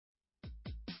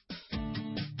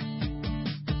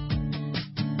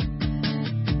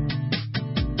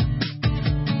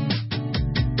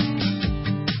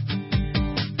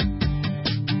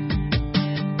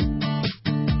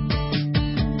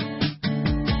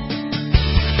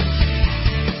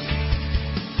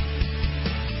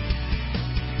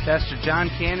Pastor Jon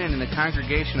Cannon and the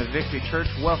congregation of Victory Church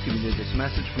welcome you to this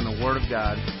message from the Word of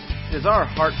God. It is our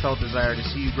heartfelt desire to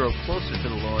see you grow closer to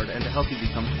the Lord and to help you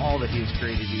become all that He has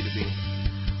created you to be.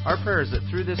 Our prayer is that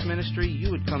through this ministry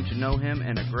you would come to know Him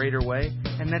in a greater way,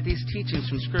 and that these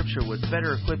teachings from Scripture would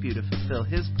better equip you to fulfill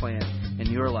His plan in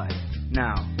your life.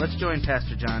 Now, let's join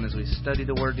Pastor Jon as we study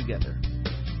the Word together.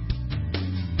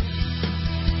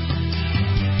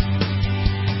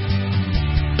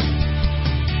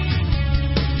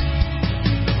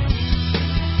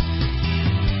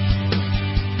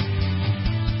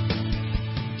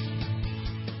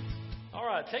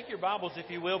 Take your Bibles,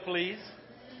 if you will, please.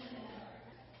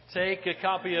 Take a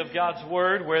copy of God's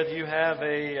Word, whether you have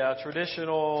a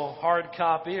traditional hard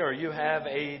copy or you have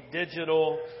a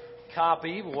digital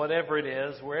copy, whatever it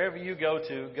is, wherever you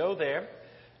go there.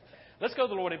 Let's go to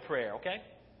the Lord in prayer, okay?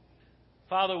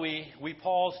 Father, we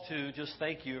pause to just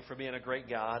thank you for being a great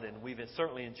God, and we've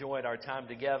certainly enjoyed our time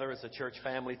together as a church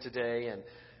family today, and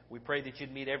we pray that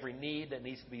you'd meet every need that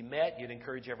needs to be met. You'd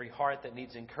encourage every heart that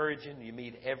needs encouraging. You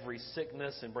meet every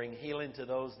sickness and bring healing to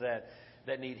those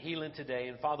that need healing today.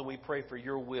 And Father, we pray for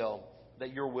your will,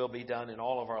 that your will be done in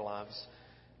all of our lives.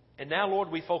 And now,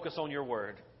 Lord, we focus on your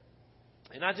word.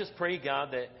 And I just pray,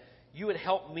 God, that you would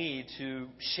help me to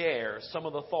share some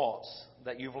of the thoughts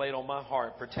that you've laid on my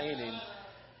heart pertaining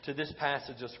to this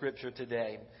passage of Scripture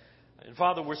today. And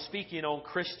Father, we're speaking on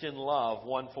Christian love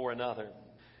one for another.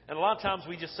 And a lot of times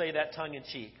we just say that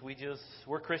tongue-in-cheek.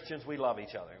 We're Christians, we love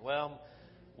each other. Well,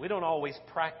 we don't always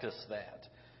practice that.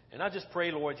 And I just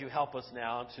pray, Lord, you help us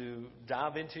now to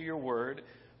dive into your word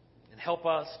and help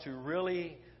us to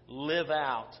really live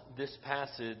out this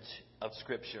passage of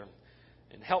Scripture.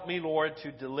 And help me, Lord,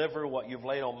 to deliver what you've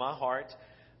laid on my heart.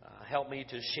 Help me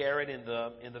to share it in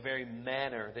the very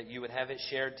manner that you would have it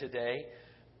shared today.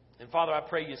 And Father, I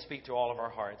pray you speak to all of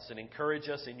our hearts and encourage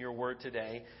us in your word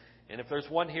today. And if there's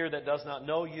one here that does not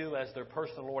know you as their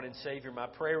personal Lord and Savior, my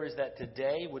prayer is that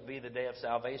today would be the day of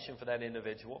salvation for that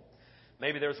individual.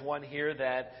 Maybe there's one here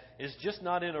that is just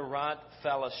not in a right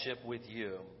fellowship with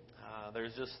you.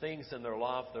 There's just things in their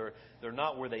life, they're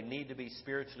not where they need to be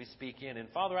spiritually speaking. And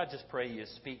Father, I just pray you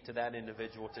speak to that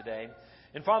individual today.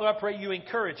 And Father, I pray you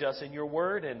encourage us in your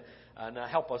word and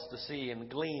help us to see and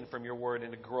glean from your word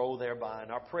and to grow thereby.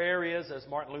 And our prayer is, as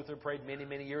Martin Luther prayed many,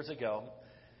 many years ago,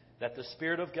 that the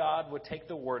Spirit of God would take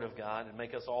the Word of God and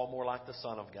make us all more like the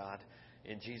Son of God.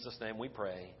 In Jesus' name we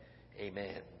pray.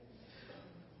 Amen.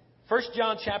 1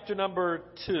 John chapter number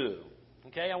 2.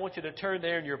 Okay, I want you to turn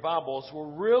there in your Bibles. We're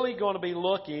really going to be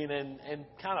looking and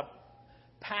kind of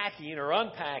packing or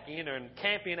unpacking and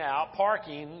camping out,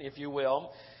 parking, if you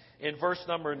will, in verse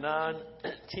number 9,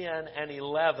 10, and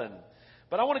 11.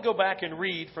 But I want to go back and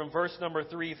read from verse number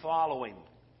 3 following.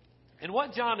 And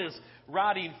what John is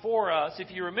writing for us,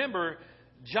 if you remember,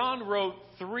 John wrote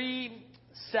 3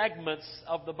 segments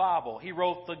of the Bible. He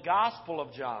wrote the Gospel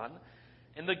of John,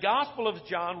 and the Gospel of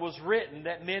John was written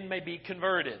that men may be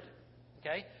converted.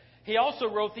 Okay? He also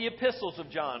wrote the epistles of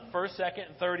John, 1st, 2nd,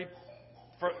 and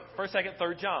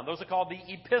 3rd John. Those are called the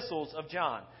epistles of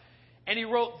John. And he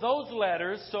wrote those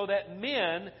letters so that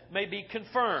men may be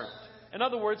confirmed. In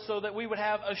other words, so that we would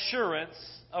have assurance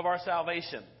of our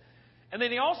salvation. And then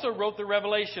he also wrote the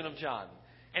Revelation of John.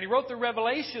 And he wrote the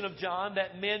Revelation of John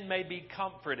that men may be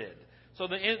comforted. So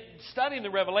in studying the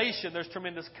Revelation, there's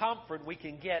tremendous comfort we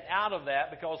can get out of that,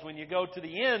 because when you go to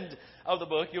the end of the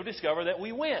book, you'll discover that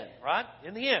we win, right?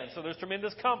 In the end. So there's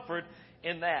tremendous comfort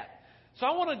in that. So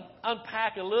I want to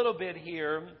unpack a little bit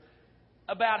here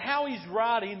about how he's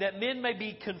writing that men may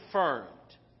be confirmed.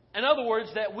 In other words,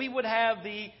 that we would have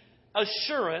the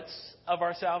assurance of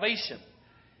our salvation.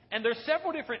 And there's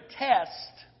several different tests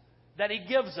that he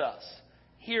gives us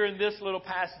here in this little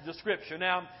passage of Scripture.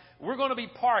 Now, we're going to be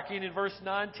parking in verse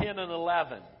 9, 10, and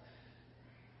 11.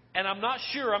 And I'm not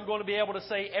sure I'm going to be able to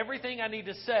say everything I need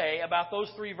to say about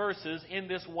those 3 verses in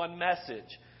this one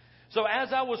message. So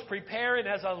as I was preparing,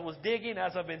 as I was digging,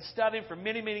 as I've been studying for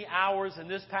many, many hours in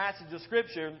this passage of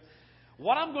Scripture,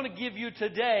 what I'm going to give you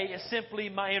today is simply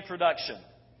my introduction.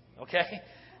 Okay?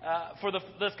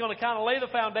 That's going to kind of lay the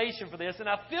foundation for this. And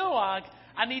I feel like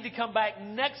I need to come back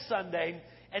next Sunday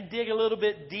and dig a little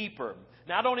bit deeper.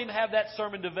 Now, I don't even have that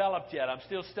sermon developed yet. I'm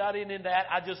still studying in that.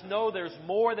 I just know there's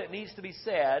more that needs to be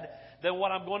said than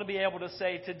what I'm going to be able to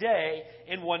say today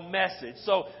in one message.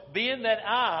 So being that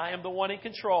I am the one in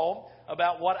control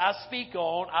about what I speak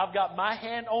on, I've got my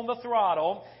hand on the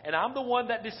throttle, and I'm the one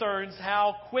that discerns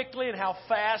how quickly and how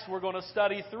fast we're going to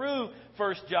study through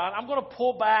 1 John. I'm going to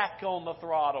pull back on the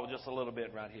throttle just a little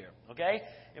bit right here, okay?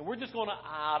 And we're just going to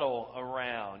idle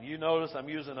around. You notice I'm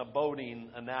using a boating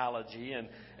analogy, and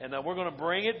we're going to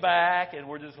bring it back, and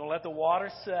we're just going to let the water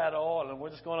settle, and we're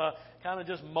just going to kind of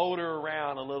just motor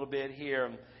around a little bit here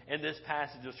in this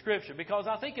passage of Scripture, because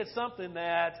I think it's something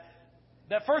that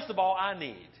first of all, I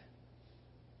need.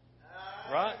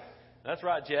 Right? That's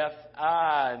right, Jeff.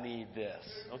 I need this.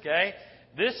 Okay?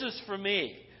 This is for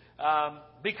me.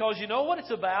 Because you know what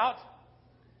it's about?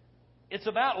 It's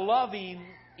about loving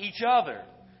each other.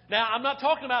 Now, I'm not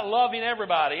talking about loving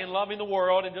everybody and loving the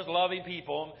world and just loving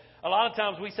people. A lot of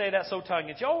times we say that so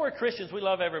tongue-in-cheek. Oh, we're Christians. We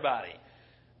love everybody.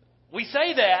 We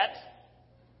say that.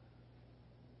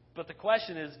 But the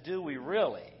question is, do we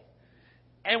really?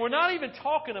 And we're not even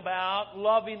talking about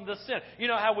loving the sin. You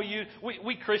know how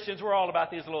we Christians, we're all about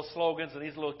these little slogans and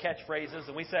these little catchphrases.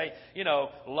 And we say,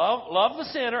 love the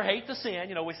sinner, hate the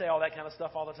sin. We say all that kind of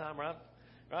stuff all the time, right?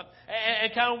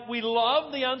 And kind of we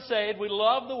love the unsaved, we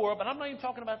love the world. But I'm not even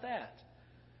talking about that.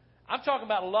 I'm talking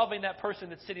about loving that person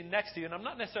that's sitting next to you. And I'm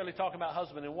not necessarily talking about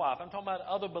husband and wife. I'm talking about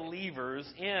other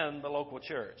believers in the local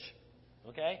church.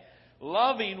 Okay?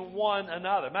 Loving one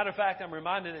another. Matter of fact, I'm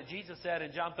reminded that Jesus said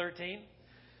in John 13,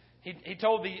 He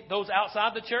told those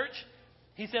outside the church,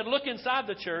 He said, look inside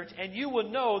the church and you will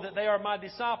know that they are my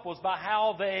disciples by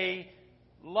how they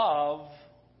love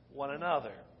one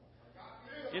another.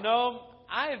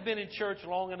 I have been in church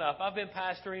long enough. I've been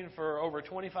pastoring for over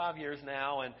 25 years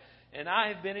now, and I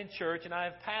have been in church and I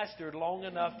have pastored long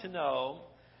enough to know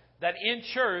that in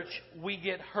church we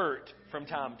get hurt from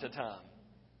time to time.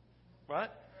 Right?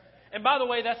 And by the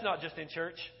way, that's not just in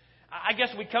church. I guess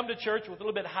we come to church with a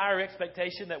little bit higher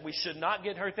expectation that we should not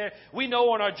get hurt there. We know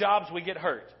on our jobs we get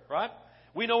hurt, right?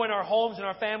 We know in our homes and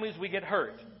our families we get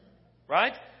hurt,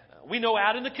 right? We know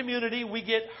out in the community we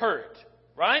get hurt,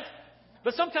 right?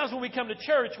 But sometimes when we come to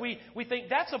church, we think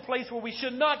that's a place where we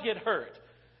should not get hurt.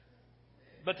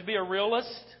 But to be a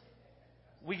realist,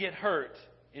 we get hurt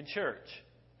in church,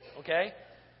 okay?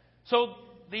 So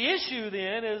the issue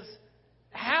then is,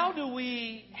 how do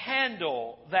we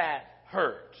handle that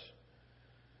hurt?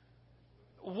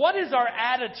 What is our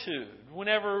attitude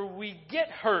whenever we get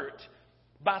hurt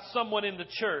by someone in the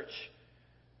church?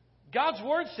 God's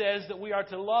Word says that we are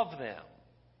to love them.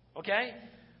 Okay?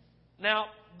 Now,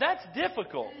 that's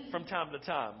difficult from time to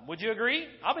time. Would you agree?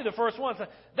 I'll be the first one to say,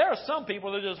 there are some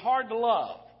people that are just hard to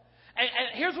love. And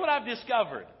here's what I've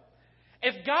discovered.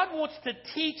 If God wants to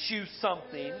teach you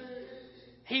something,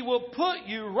 He will put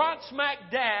you right smack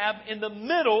dab in the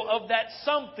middle of that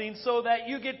something so that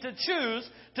you get to choose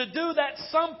to do that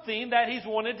something that He's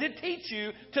wanted to teach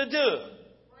you to do.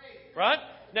 Right?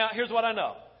 Now, here's what I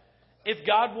know. If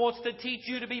God wants to teach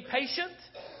you to be patient,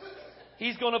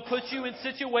 He's going to put you in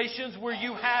situations where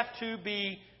you have to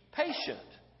be patient.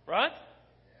 Right?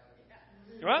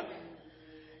 Right?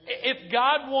 If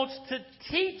God wants to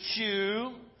teach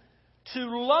you to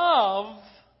love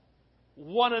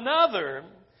one another,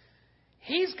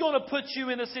 He's going to put you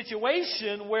in a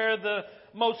situation where the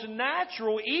most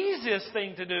natural, easiest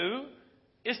thing to do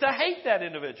is to hate that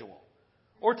individual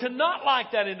or to not like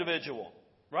that individual,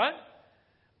 right?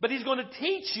 But He's going to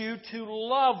teach you to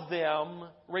love them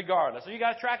regardless. Are you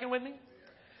guys tracking with me?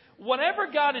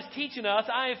 Whatever God is teaching us,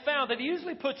 I have found that He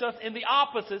usually puts us in the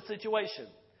opposite situation,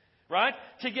 right?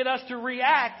 To get us to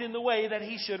react in the way that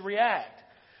He should react.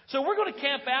 So we're going to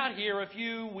camp out here a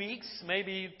few weeks,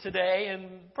 maybe today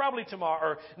and probably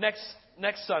tomorrow or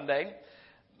next Sunday,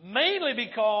 mainly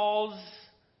because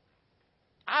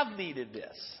I've needed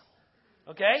this.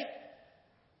 Okay?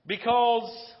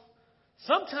 Because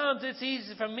sometimes it's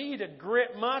easy for me to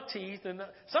grit my teeth, and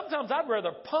sometimes I'd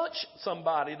rather punch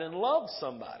somebody than love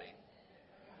somebody.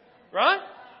 Right?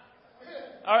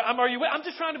 I'm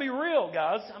just trying to be real,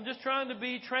 guys. I'm just trying to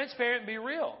be transparent and be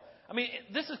real. I mean,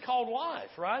 this is called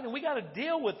life, right? And we got to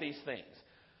deal with these things.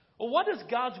 Well, what does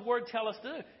God's Word tell us to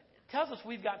do? It tells us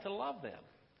we've got to love them.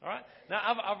 All right? Now,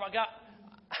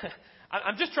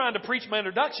 I'm just trying to preach my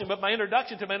introduction, but my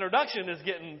introduction to my introduction is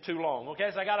getting too long. Okay?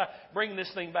 So I got to bring this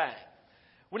thing back.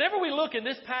 Whenever we look in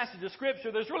this passage of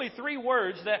Scripture, there's really three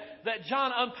words that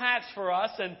John unpacks for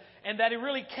us and that he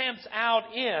really camps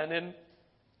out in. And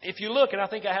if you look, and I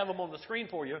think I have them on the screen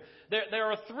for you, there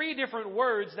are three different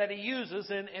words that he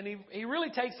uses, and he really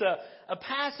takes a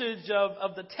passage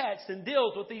of the text and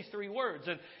deals with these three words.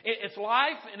 And it's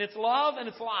life, and it's love, and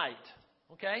it's light.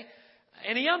 Okay?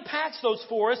 And he unpacks those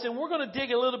for us, and we're going to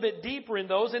dig a little bit deeper in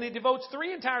those. And he devotes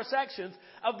 3 entire sections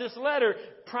of this letter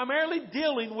primarily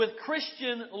dealing with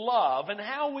Christian love and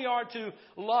how we are to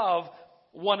love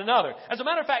one another. As a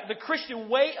matter of fact, the Christian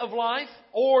way of life,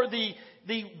 or the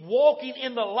walking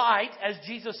in the light, as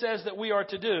Jesus says that we are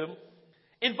to do,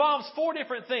 involves 4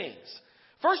 different things.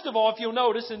 First of all, if you'll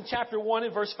notice in chapter 1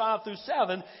 and verse 5 through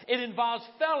 7, it involves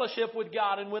fellowship with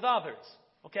God and with others.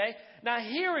 Okay? Now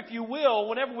here, if you will,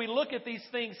 whenever we look at these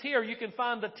things here, you can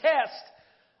find the test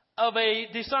of a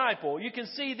disciple. You can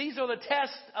see these are the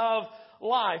tests of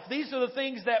life. These are the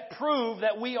things that prove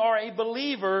that we are a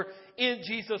believer in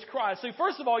Jesus Christ. So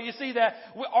first of all, you see that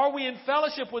are we in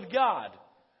fellowship with God?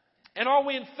 And are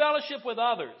we in fellowship with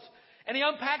others? And he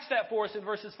unpacks that for us in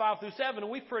verses 5 through 7,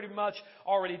 and we've pretty much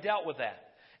already dealt with that.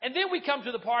 And then we come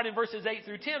to the part in verses 8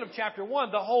 through 10 of chapter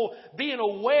 1, the whole being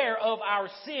aware of our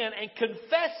sin and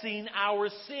confessing our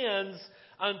sins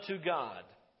unto God.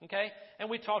 Okay? And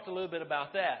we talked a little bit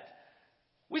about that.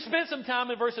 We spent some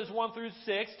time in verses 1 through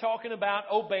 6 talking about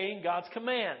obeying God's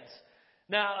commands.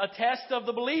 Now, a test of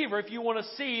the believer, if you want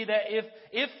to see that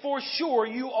if for sure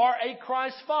you are a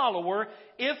Christ follower,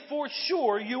 if for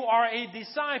sure you are a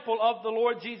disciple of the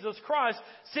Lord Jesus Christ,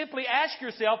 simply ask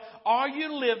yourself, are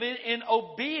you living in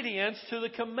obedience to the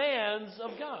commands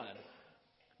of God?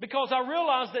 Because I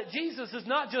realize that Jesus is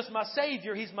not just my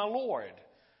Savior, He's my Lord.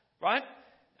 Right?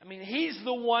 I mean, He's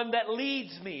the one that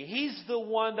leads me. He's the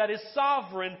one that is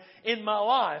sovereign in my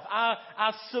life.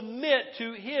 I submit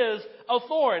to His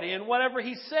authority. And whatever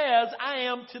He says, I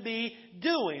am to be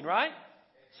doing, right?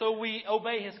 So we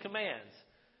obey His commands.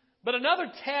 But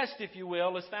another test, if you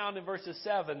will, is found in verses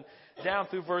 7 down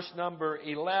through verse number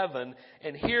 11.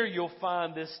 And here you'll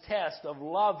find this test of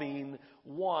loving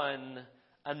one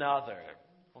another.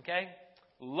 Okay?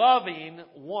 Loving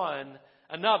one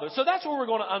another. So that's what we're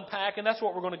going to unpack, and that's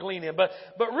what we're going to glean in. But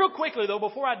real quickly, though,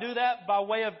 before I do that, by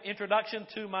way of introduction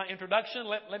to my introduction,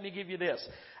 let me give you this.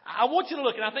 I want you to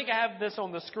look, and I think I have this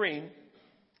on the screen.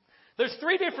 There's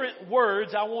 3 different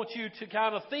words I want you to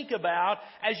kind of think about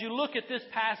as you look at this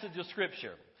passage of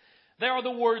Scripture. There are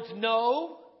the words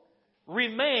know,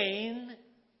 remain,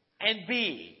 and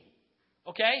be.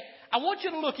 Okay? I want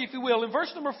you to look, if you will, in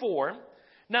verse number 4.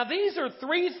 Now, these are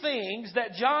 3 things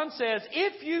that John says,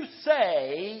 if you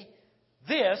say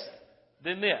this,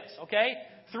 then this. Okay?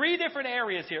 3 different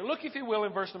areas here. Look, if you will,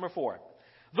 in verse number 4.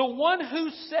 The one who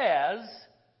says,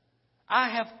 I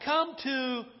have come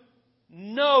to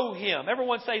know Him.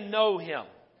 Everyone say, know Him.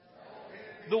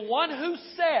 The one who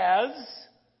says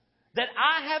that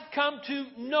I have come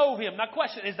to know Him. Now,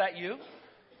 question, is that you?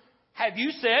 Have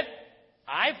you said,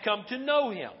 I've come to know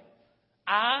Him?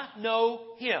 I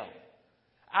know Him.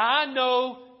 I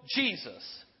know Jesus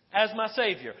as my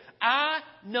Savior. I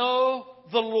know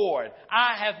the Lord.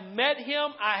 I have met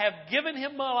Him. I have given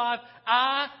Him my life.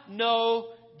 I know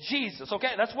Jesus. Okay,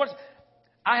 that's what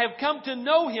I have come to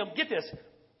know Him. Get this.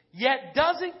 Yet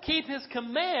doesn't keep His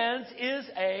commands is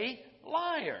a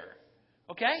liar.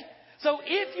 Okay? So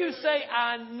if you say,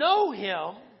 I know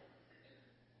Him,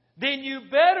 then you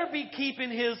better be keeping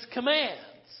His commands.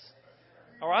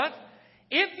 All right?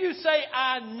 If you say,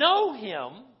 I know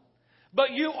Him,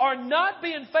 but you are not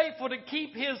being faithful to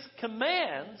keep His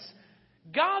commands,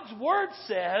 God's Word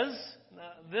says,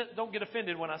 now, don't get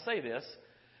offended when I say this,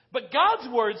 but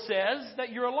God's Word says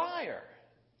that you're a liar.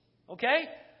 Okay?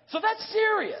 So that's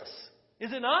serious,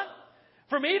 is it not?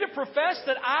 For me to profess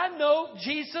that I know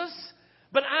Jesus,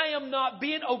 but I am not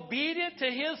being obedient to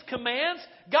His commands,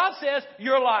 God says,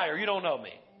 you're a liar. You don't know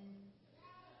me.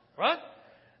 Right?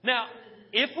 Now,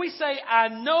 if we say, I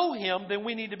know Him, then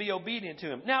we need to be obedient to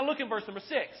Him. Now look in verse number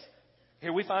 6.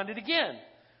 Here we find it again.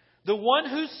 The one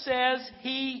who says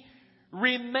he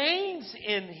remains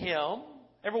in Him.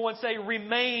 Everyone say,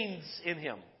 remains in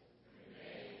Him.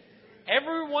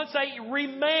 Everyone say,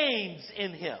 remains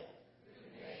in Him.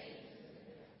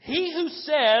 He who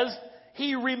says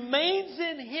he remains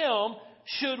in Him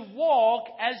should walk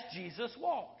as Jesus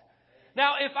walked.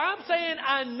 Now, if I'm saying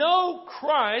I know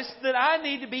Christ, then I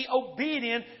need to be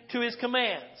obedient to His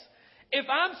commands. If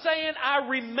I'm saying I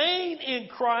remain in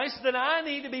Christ, then I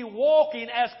need to be walking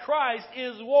as Christ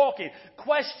is walking.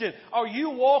 Question, are you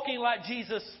walking like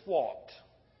Jesus walked?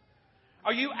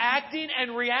 Are you acting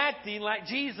and reacting like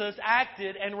Jesus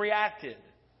acted and reacted?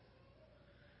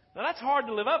 Now, that's hard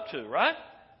to live up to, right?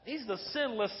 He's the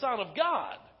sinless Son of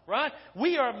God, right?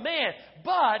 We are man,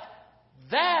 but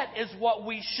that is what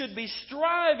we should be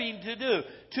striving to do.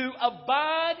 To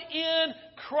abide in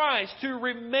Christ, to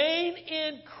remain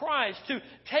in Christ, to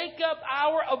take up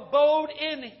our abode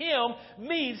in Him,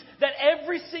 means that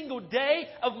every single day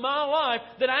of my life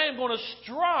that I am going to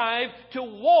strive to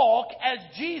walk as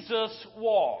Jesus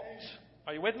walked.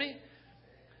 Are you with me?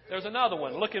 There's another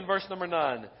one. Look in verse number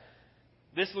 9.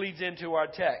 This leads into our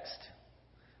text.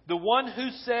 The one who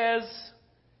says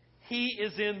he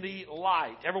is in the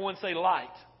light. Everyone say light.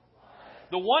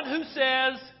 The one who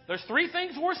says, there's three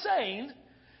things we're saying.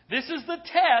 This is the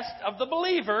test of the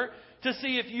believer to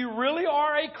see if you really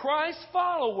are a Christ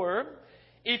follower.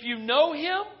 If you know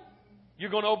Him,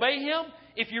 you're going to obey Him.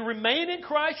 If you remain in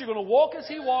Christ, you're going to walk as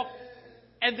He walked.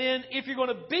 And then if you're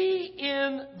going to be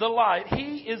in the light,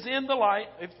 He is in the light,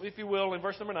 if you will, in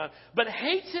verse number 9, but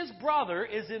hates his brother,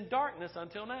 is in darkness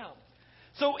until now.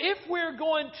 So if we're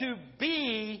going to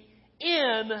be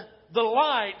in the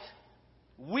light,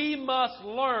 we must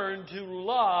learn to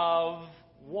love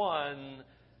one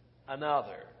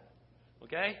another.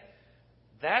 Okay?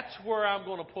 That's where I'm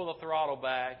going to pull the throttle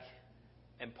back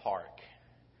and park.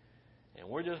 And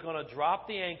we're just going to drop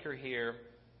the anchor here.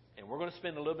 And we're going to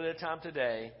spend a little bit of time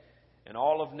today and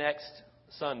all of next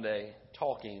Sunday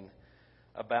talking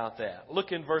about that.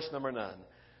 Look in verse number 9.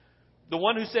 The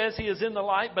one who says he is in the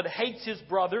light but hates his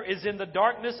brother is in the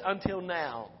darkness until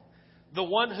now. The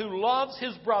one who loves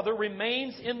his brother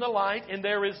remains in the light, and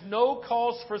there is no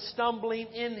cause for stumbling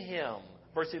in him.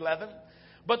 Verse 11.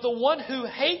 But the one who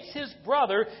hates his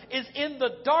brother is in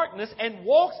the darkness and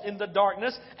walks in the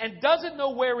darkness and doesn't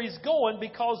know where he's going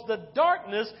because the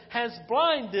darkness has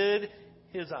blinded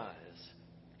his eyes.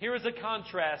 Here is a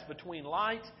contrast between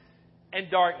light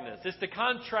and darkness. It's the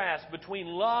contrast between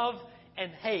love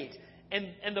and hate.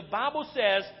 And the Bible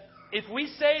says, if we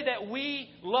say that we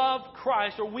love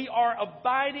Christ or we are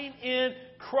abiding in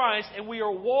Christ and we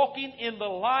are walking in the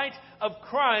light of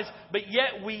Christ, but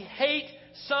yet we hate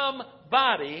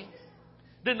somebody,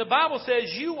 then the Bible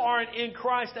says you aren't in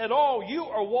Christ at all. You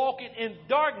are walking in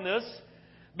darkness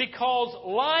because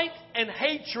light and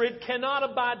hatred cannot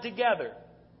abide together.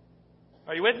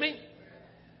 Are you with me?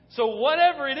 So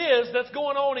whatever it is that's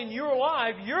going on in your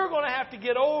life, you're going to have to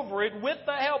get over it with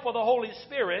the help of the Holy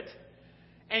Spirit.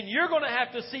 And you're going to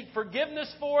have to seek forgiveness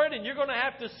for it. And you're going to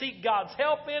have to seek God's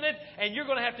help in it. And you're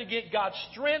going to have to get God's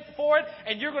strength for it.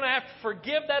 And you're going to have to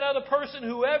forgive that other person,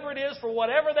 whoever it is, for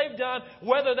whatever they've done.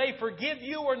 Whether they forgive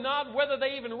you or not. Whether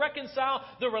they even reconcile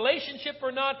the relationship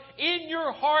or not. In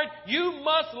your heart, you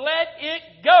must let it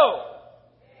go.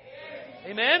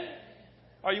 Amen?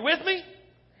 Are you with me?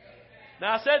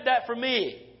 Now, I said that for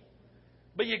me.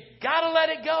 But you got to let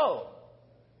it go.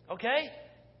 Okay?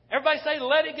 Everybody say,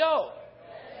 let it go.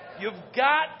 You've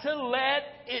got to let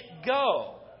it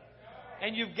go.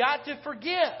 And you've got to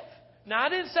forgive. Now, I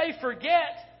didn't say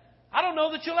forget. I don't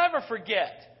know that you'll ever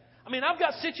forget. I mean, I've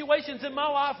got situations in my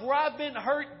life where I've been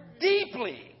hurt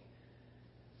deeply.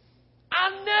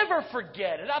 I never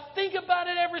forget it. I think about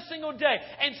it every single day.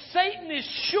 And Satan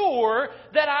is sure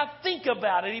that I think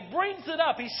about it. He brings it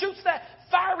up. He shoots that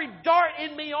fiery dart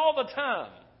in me all the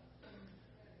time.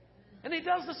 And he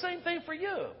does the same thing for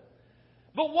you.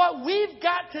 But what we've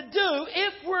got to do,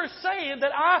 if we're saying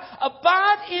that I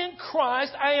abide in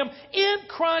Christ, I am in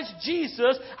Christ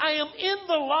Jesus, I am in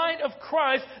the light of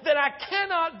Christ, that I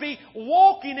cannot be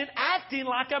walking and acting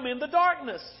like I'm in the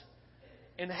darkness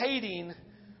and hating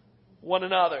one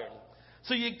another.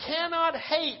 So you cannot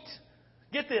hate,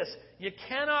 get this, you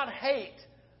cannot hate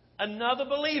another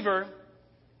believer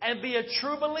and be a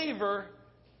true believer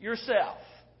yourself.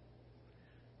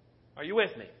 Are you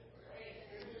with me?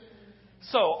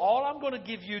 So, all I'm going to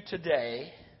give you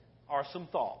today are some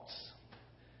thoughts.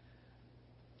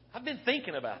 I've been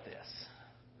thinking about this.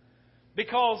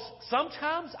 Because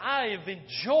sometimes I have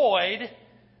enjoyed...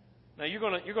 Now, you're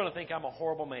going to think I'm a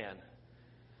horrible man.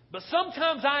 But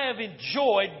sometimes I have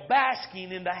enjoyed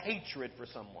basking in the hatred for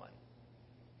someone.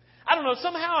 I don't know,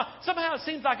 somehow it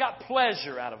seems I got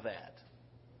pleasure out of that.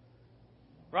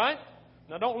 Right?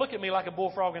 Now, don't look at me like a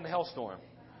bullfrog in a hellstorm.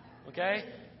 Okay?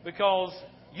 Because...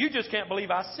 you just can't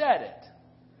believe I said it.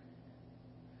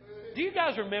 Do you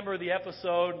guys remember the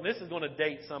episode, and this is going to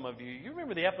date some of you. You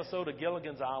remember the episode of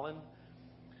Gilligan's Island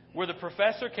where the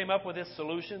professor came up with this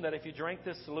solution that if you drank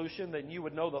this solution, then you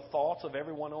would know the thoughts of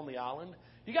everyone on the island?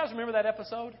 You guys remember that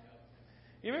episode?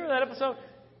 You remember that episode?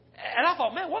 And I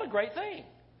thought, man, what a great thing.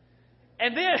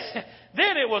 And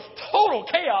then it was total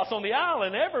chaos on the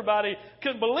island. Everybody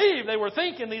couldn't believe they were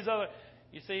thinking these other...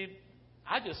 You see,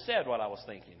 I just said what I was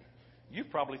thinking. You've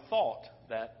probably thought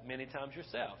that many times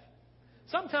yourself.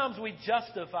 Sometimes we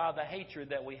justify the hatred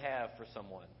that we have for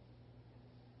someone.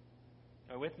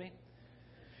 Are you with me?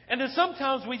 And then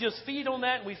sometimes we just feed on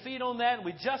that, and we feed on that, and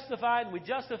we justify it, and we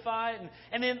justify it.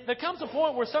 And then there comes a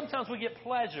point where sometimes we get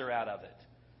pleasure out of it.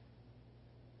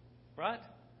 Right?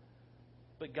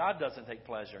 But God doesn't take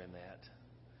pleasure in that.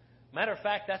 Matter of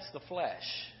fact, that's the flesh.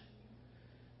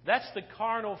 That's the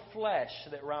carnal flesh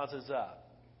that rises up.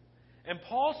 And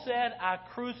Paul said, I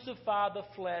crucify the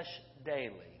flesh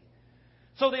daily.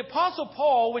 So the Apostle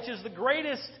Paul, which is the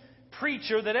greatest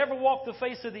preacher that ever walked the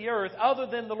face of the earth other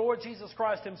than the Lord Jesus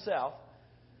Christ himself,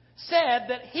 said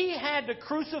that he had to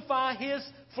crucify his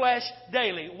flesh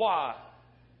daily. Why?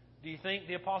 Do you think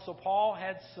the Apostle Paul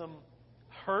had some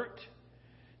hurt?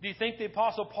 Do you think the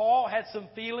Apostle Paul had some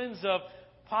feelings of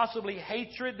possibly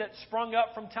hatred that sprung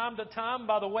up from time to time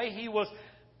by the way he was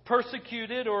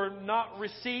persecuted or not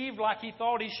received like he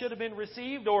thought he should have been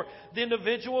received, or the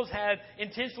individuals had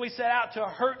intentionally set out to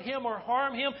hurt him or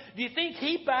harm him? Do you think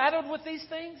he battled with these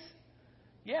things?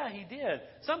 Yeah, he did.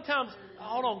 Sometimes,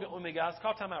 hold on with me, guys.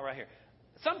 Call time out right here.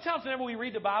 Sometimes whenever we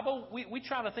read the Bible, we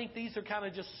try to think these are kind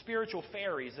of just spiritual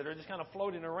fairies that are just kind of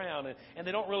floating around, and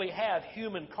they don't really have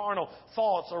human carnal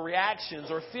thoughts or reactions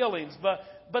or feelings,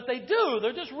 but they do.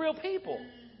 They're just real people,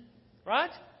 right?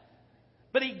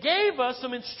 But he gave us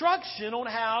some instruction on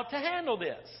how to handle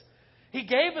this. He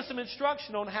gave us some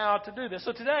instruction on how to do this.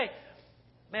 So today,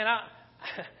 man, I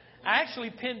actually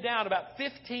pinned down about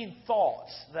 15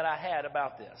 thoughts that I had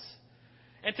about this.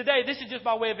 And today, this is just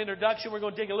by way of introduction. We're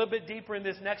going to dig a little bit deeper in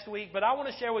this next week. But I want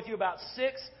to share with you about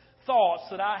 6 thoughts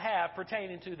that I have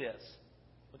pertaining to this.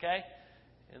 Okay?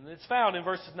 And it's found in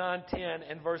verses 9, 10,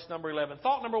 and verse number 11.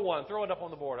 Thought number 1. Throw it up on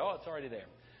the board. Oh, it's already there.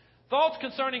 Thoughts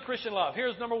concerning Christian love.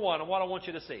 Here's number 1 and what I want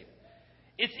you to see.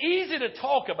 It's easy to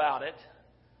talk about it,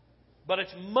 but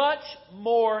it's much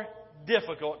more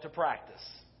difficult to practice.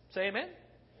 Say amen?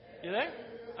 You there?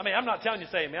 I mean, I'm not telling you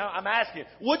to say amen. I'm asking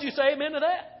you, would you say amen to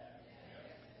that?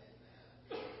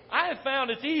 I have found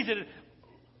it's easy to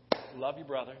love you,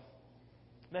 brother.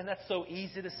 Man, that's so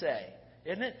easy to say,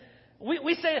 isn't it?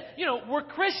 We say, we're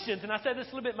Christians, and I said this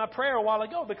a little bit in my prayer a while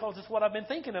ago because it's what I've been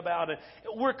thinking about. And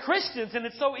we're Christians, and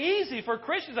it's so easy for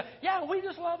Christians. Yeah, we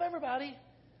just love everybody.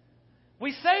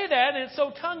 We say that, and it's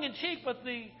so tongue-in-cheek, but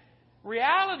the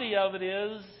reality of it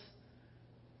is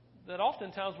that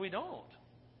oftentimes we don't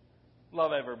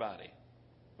love everybody,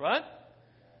 right?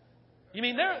 You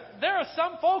mean there are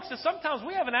some folks that sometimes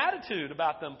we have an attitude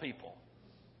about them people.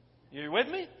 You with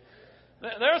me?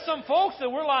 There are some folks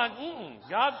that we're like,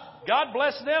 God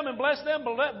bless them and bless them,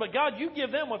 but God, you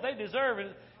give them what they deserve.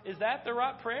 Is that the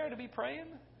right prayer to be praying?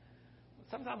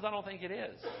 Sometimes I don't think it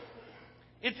is.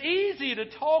 It's easy to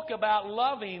talk about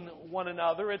loving one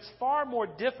another. It's far more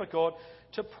difficult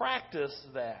to practice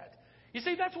that. You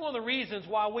see, that's one of the reasons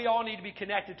why we all need to be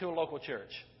connected to a local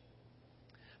church.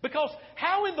 Because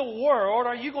how in the world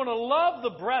are you going to love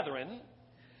the brethren?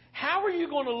 How are you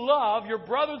going to love your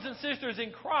brothers and sisters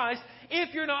in Christ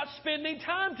if you're not spending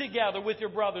time together with your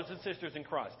brothers and sisters in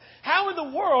Christ? How in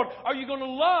the world are you going to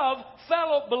love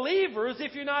fellow believers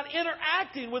if you're not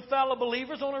interacting with fellow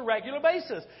believers on a regular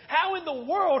basis? How in the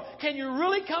world can you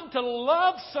really come to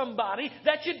love somebody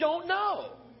that you don't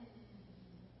know?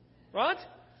 Right?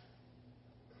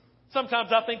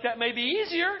 Sometimes I think that may be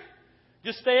easier.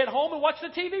 Just stay at home and watch the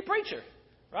TV preacher,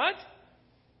 right?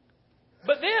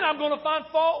 But then I'm going to find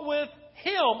fault with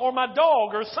him or my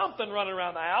dog or something running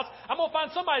around the house. I'm going to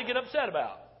find somebody to get upset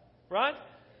about, right?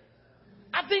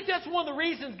 I think that's one of the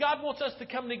reasons God wants us to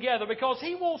come together, because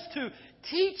He wants to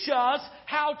teach us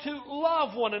how to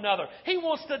love one another. He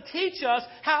wants to teach us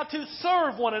how to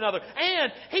serve one another.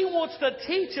 And He wants to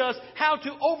teach us how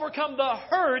to overcome the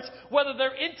hurts, whether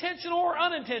they're intentional or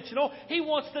unintentional. He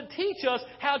wants to teach us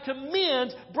how to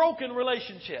mend broken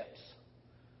relationships.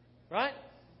 Right?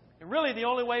 And really the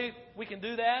only way we can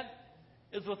do that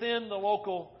is within the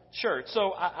local church.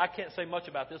 So I can't say much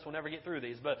about this. We'll never get through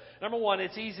these. But number 1,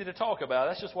 it's easy to talk about.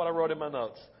 That's just what I wrote in my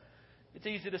notes. It's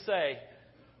easy to say,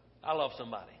 I love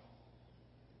somebody.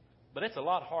 But it's a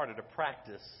lot harder to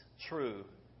practice true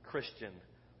Christian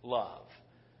love.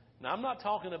 Now, I'm not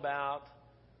talking about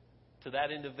to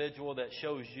that individual that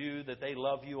shows you that they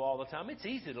love you all the time. It's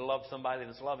easy to love somebody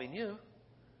that's loving you.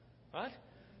 Right?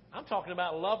 I'm talking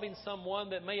about loving someone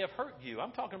that may have hurt you.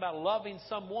 I'm talking about loving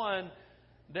someone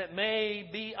that may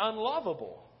be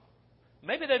unlovable.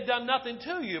 Maybe they've done nothing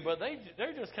to you, but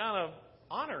they're just kind of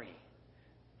ornery.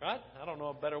 Right? I don't know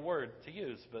a better word to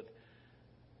use, but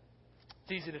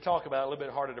it's easy to talk about, a little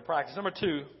bit harder to practice. Number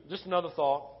 2, just another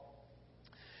thought.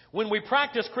 When we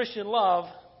practice Christian love,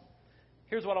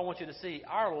 here's what I want you to see.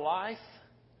 Our life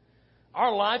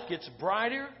gets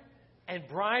brighter and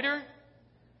brighter.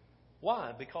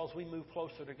 Why? Because we move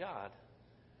closer to God.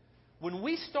 when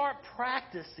we start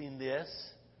practicing this,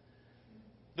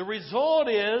 the result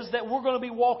is that we're going to be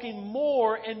walking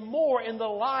more and more in the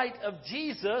light of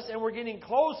Jesus, and we're getting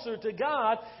closer to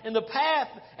God, and the path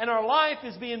and our life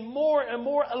is being more and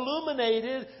more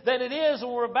illuminated than it is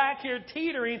when we're back here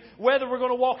teetering whether we're going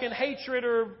to walk in hatred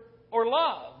or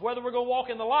love, whether we're going to walk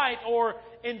in the light or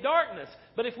in darkness.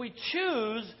 But if we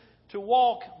choose to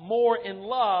walk more in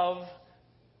love,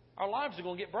 our lives are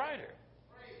going to get brighter.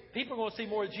 People are going to see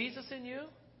more of Jesus in you,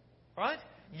 right?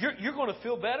 You're going to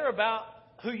feel better about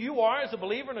who you are as a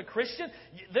believer and a Christian.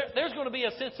 There's going to be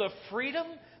a sense of freedom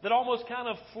that almost kind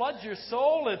of floods your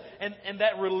soul and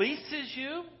that releases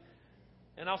you.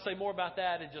 And I'll say more about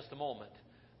that in just a moment.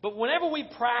 But whenever we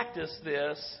practice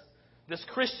this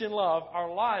Christian love,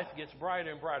 our life gets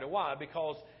brighter and brighter. Why?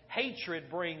 Because hatred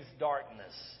brings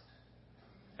darkness.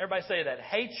 Everybody say that.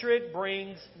 Hatred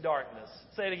brings darkness.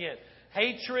 Say it again.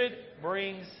 Hatred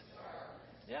brings...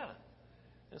 Yeah.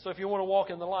 And so if you want to walk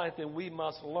in the light, then we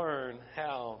must learn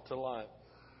how to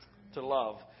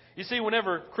love. You see,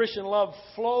 whenever Christian love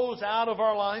flows out of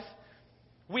our life,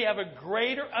 we have a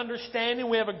greater understanding,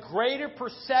 we have a greater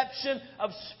perception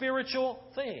of spiritual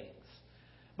things.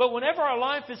 But whenever our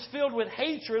life is filled with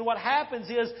hatred, what happens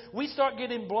is we start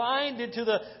getting blinded to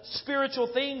the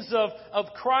spiritual things of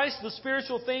Christ, the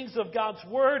spiritual things of God's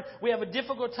Word. We have a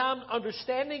difficult time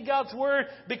understanding God's Word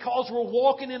because we're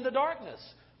walking in the darkness.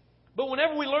 But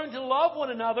whenever we learn to love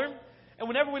one another, and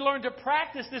whenever we learn to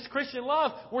practice this Christian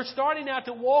love, we're starting out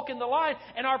to walk in the light,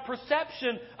 and our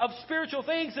perception of spiritual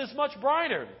things is much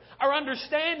brighter. Our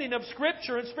understanding of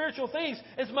Scripture and spiritual things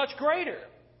is much greater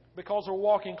because we're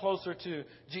walking closer to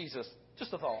Jesus.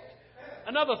 Just a thought.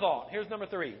 Another thought. Here's number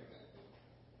 3.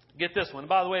 Get this one.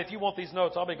 By the way, if you want these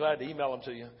notes, I'll be glad to email them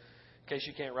to you in case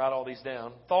you can't write all these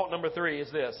down. Thought number 3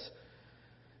 is this.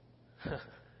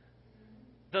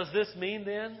 Does this mean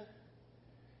then,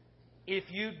 if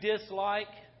you dislike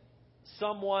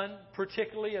someone,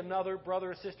 particularly another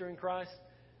brother or sister in Christ,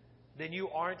 then you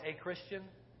aren't a Christian?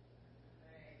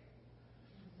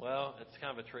 Well, it's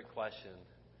kind of a trick question.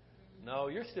 No,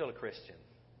 you're still a Christian.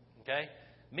 Okay?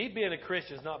 Me being a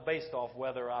Christian is not based off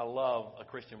whether I love a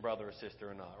Christian brother or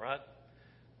sister or not, right?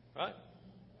 Right?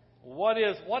 What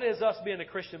is us being a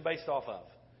Christian based off of?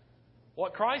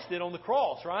 What Christ did on the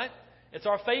cross, right? It's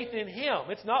our faith in Him.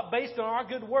 It's not based on our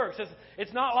good works.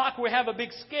 It's not like we have a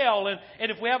big scale and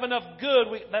if we have enough good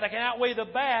that can outweigh the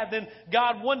bad, then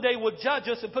God one day will judge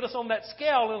us and put us on that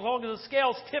scale. And as long as the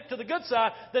scale's tipped to the good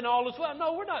side, then all is well.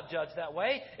 No, we're not judged that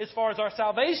way as far as our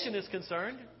salvation is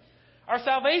concerned. Our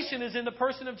salvation is in the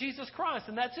person of Jesus Christ,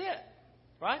 and that's it.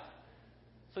 Right?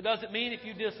 So does it mean if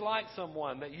you dislike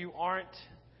someone that you aren't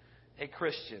a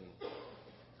Christian?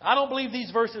 I don't believe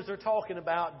these verses are talking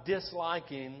about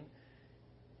disliking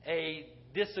a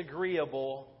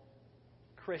disagreeable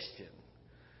Christian.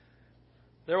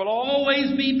 There will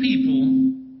always be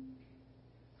people.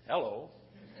 Hello.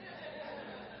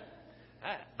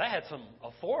 That had some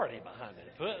authority behind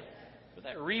it. Put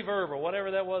that reverb or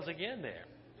whatever that was again there.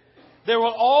 There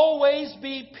will always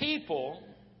be people.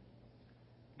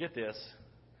 Get this.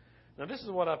 Now this is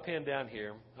what I pinned down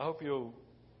here. I hope you'll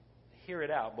hear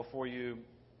it out before you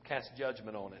cast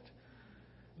judgment on it.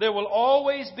 There will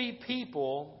always be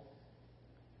people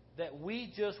that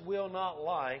we just will not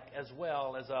like as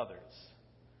well as others.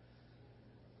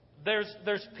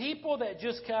 There's people that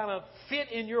just kind of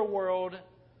fit in your world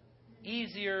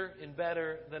easier and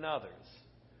better than others.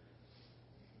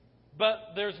 But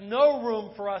there's no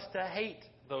room for us to hate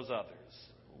those others.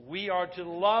 We are to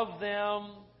love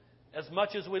them as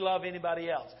much as we love anybody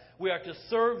else. We are to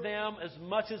serve them as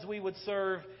much as we would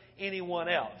serve anyone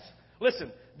else.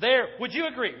 Listen, would you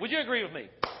agree? Would you agree with me?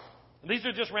 These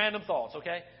are just random thoughts,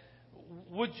 okay?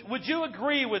 Would you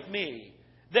agree with me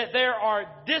that there are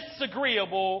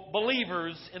disagreeable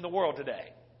believers in the world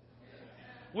today?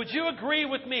 Would you agree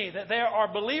with me that there are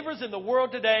believers in the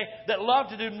world today that love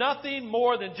to do nothing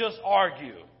more than just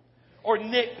argue or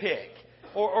nitpick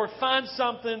or find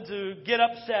something to get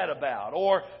upset about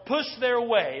or push their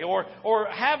way or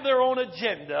have their own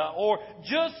agenda or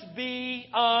just be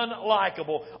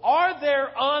unlikable? Are there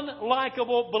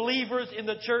unlikable believers in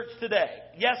the church today?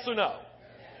 Yes or no?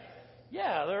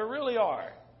 Yeah, there really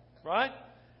are. Right?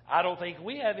 I don't think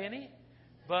we have any,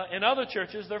 but in other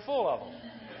churches they're full of them.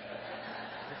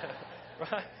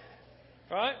 Right?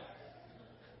 Right?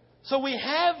 So we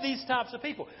have these types of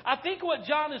people. I think what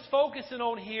John is focusing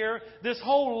on here, this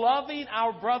whole loving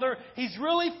our brother, he's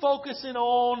really focusing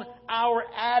on our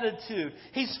attitude.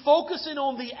 He's focusing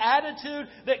on the attitude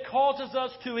that causes us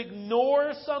to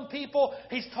ignore some people.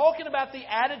 He's talking about the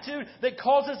attitude that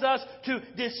causes us to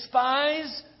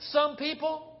despise some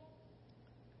people.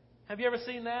 Have you ever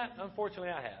seen that? Unfortunately,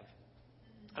 I have.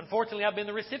 Unfortunately, I've been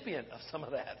the recipient of some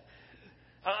of that.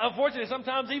 Unfortunately,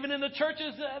 sometimes even in the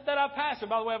churches that I've pastored,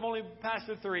 by the way, I've only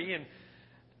pastored 3, and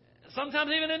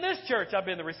sometimes even in this church, I've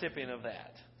been the recipient of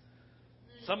that.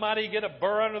 Somebody get a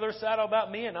burr under their saddle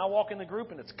about me, and I walk in the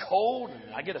group, and it's cold,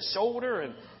 and I get a shoulder,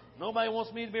 and nobody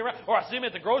wants me to be around. Or I see them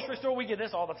at the grocery store. We get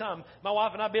this all the time. My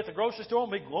wife and I be at the grocery store,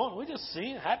 and we just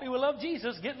see, happy we love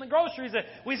Jesus, getting the groceries. And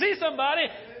we see somebody,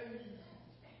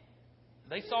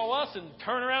 they saw us and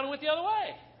turn around and went the other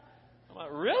way. I'm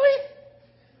like, really?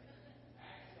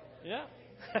 Yeah.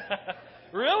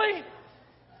 Really?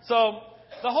 So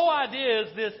the whole idea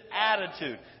is this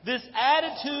attitude. This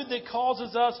attitude that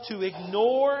causes us to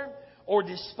ignore or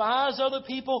despise other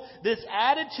people. This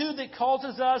attitude that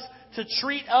causes us to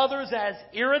treat others as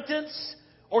irritants,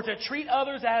 or to treat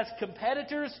others as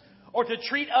competitors, or to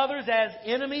treat others as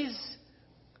enemies.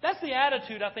 That's the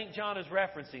attitude I think John is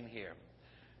referencing here.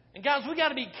 And guys, we've got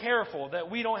to be careful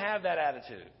that we don't have that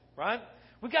attitude, right?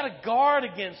 We've got to guard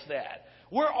against that.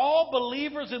 We're all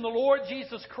believers in the Lord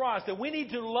Jesus Christ, that we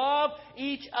need to love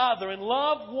each other and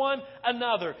love one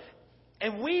another.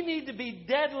 And we need to be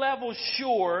dead level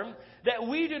sure that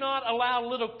we do not allow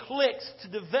little cliques to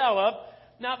develop.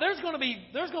 Now, there's going to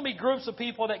be groups of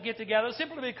people that get together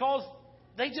simply because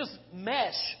they just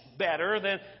mesh better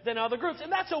than other groups.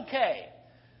 And that's okay.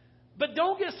 But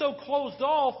don't get so closed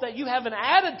off that you have an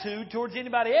attitude towards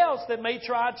anybody else that may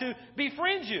try to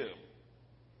befriend you.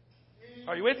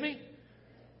 Are you with me?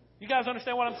 You guys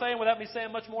understand what I'm saying without me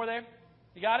saying much more there?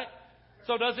 You got it?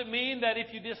 So does it mean that if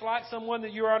you dislike someone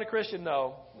that you aren't a Christian?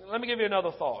 No. Let me give you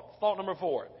another thought. Thought number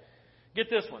 4. Get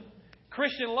this one.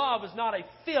 Christian love is not a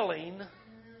feeling,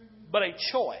 but a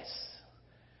choice.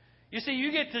 You see,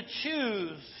 you get to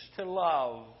choose to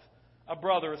love a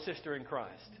brother or sister in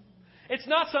Christ. It's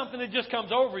not something that just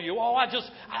comes over you. Oh, I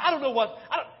don't know what,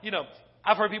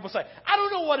 I've heard people say, I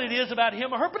don't know what it is about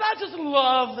him or her, but I just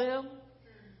love them.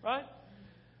 Right?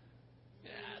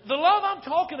 The love I'm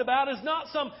talking about is not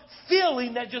some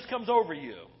feeling that just comes over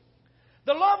you.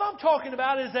 The love I'm talking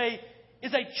about is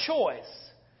a choice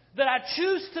that I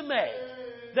choose to make.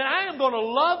 That I am going to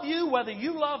love you whether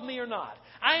you love me or not.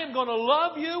 I am going to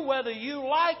love you whether you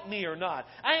like me or not.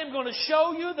 I am going to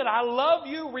show you that I love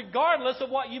you regardless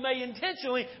of what you may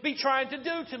intentionally be trying to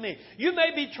do to me. You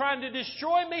may be trying to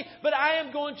destroy me, but I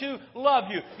am going to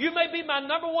love you. You may be my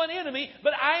number one enemy,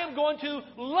 but I am going to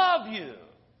love you.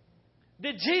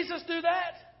 Did Jesus do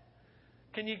that?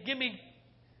 Can you give me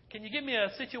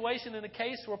a situation in a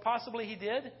case where possibly he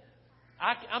did?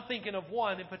 I'm thinking of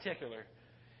one in particular.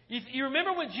 You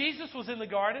remember when Jesus was in the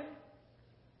garden?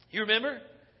 You remember?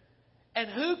 And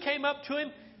who came up to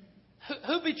him?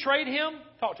 Who betrayed him?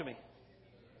 Talk to me.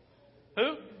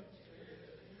 Who?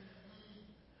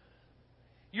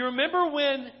 You remember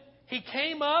when he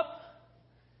came up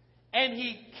and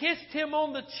he kissed him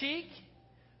on the cheek?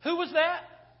 Who was that?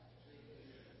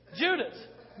 Judas.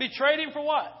 Betrayed him for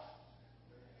what?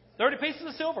 30 pieces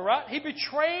of silver, right? He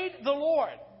betrayed the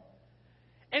Lord.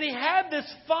 And he had this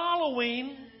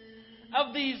following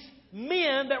of these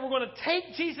men that were going to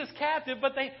take Jesus captive,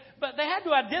 but they had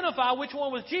to identify which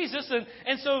one was Jesus.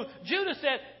 And so Judas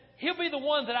said, he'll be the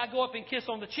one that I go up and kiss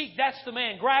on the cheek. That's the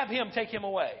man. Grab him, take him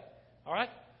away. All right?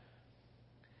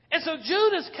 And so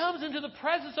Judas comes into the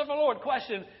presence of the Lord.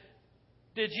 Question,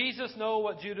 did Jesus know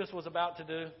what Judas was about to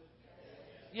do?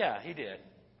 Yeah, he did.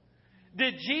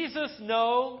 Did Jesus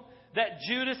know that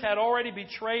Judas had already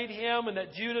betrayed him and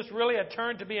that Judas really had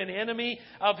turned to be an enemy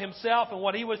of himself and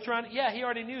what he was trying to... Yeah, he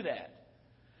already knew that.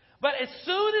 But as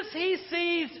soon as he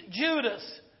sees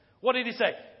Judas, what did he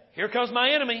say? Here comes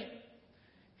my enemy.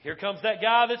 Here comes that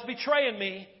guy that's betraying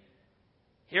me.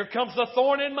 Here comes the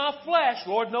thorn in my flesh.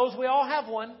 Lord knows we all have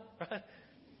one.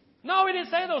 No, he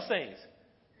didn't say those things.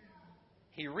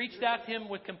 He reached out to him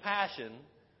with compassion.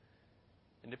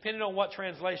 And depending on what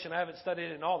translation, I haven't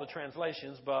studied it in all the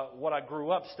translations, but what I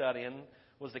grew up studying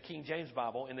was the King James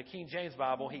Bible. In the King James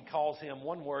Bible, he calls him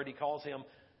one word, he calls him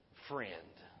friend.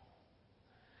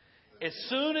 As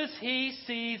soon as he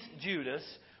sees Judas,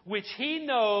 which he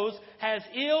knows has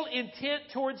ill intent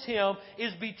towards him,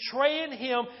 is betraying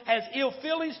him, has ill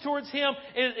feelings towards him,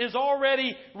 is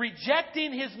already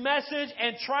rejecting his message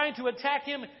and trying to attack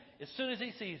him, as soon as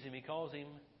he sees him, he calls him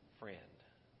friend.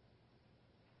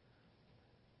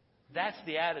 That's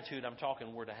the attitude I'm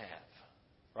talking we're to have.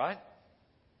 Right?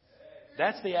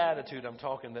 That's the attitude I'm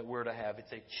talking that we're to have.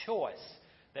 It's a choice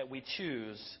that we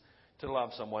choose to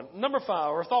love someone.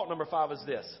 Thought number 5 is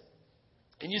this.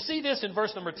 And you see this in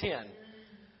verse number 10.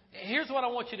 Here's what I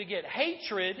want you to get.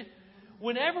 Hatred,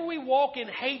 whenever we walk in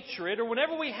hatred or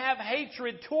whenever we have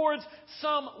hatred towards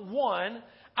someone,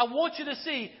 I want you to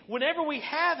see, whenever we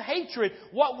have hatred,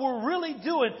 what we're really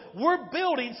doing, we're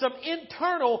building some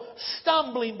internal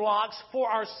stumbling blocks for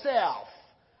ourselves.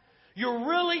 You're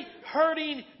really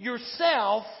hurting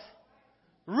yourself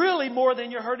really more than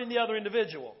you're hurting the other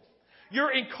individual.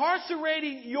 You're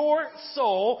incarcerating your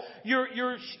soul.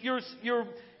 You're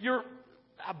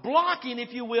blocking,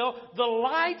 if you will, the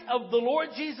light of the Lord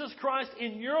Jesus Christ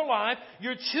in your life.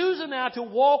 You're choosing now to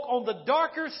walk on the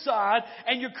darker side,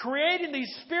 and you're creating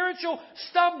these spiritual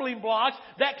stumbling blocks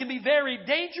that can be very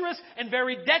dangerous and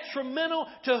very detrimental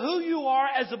to who you are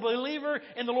as a believer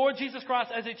in the Lord Jesus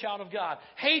Christ as a child of God.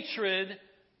 Hatred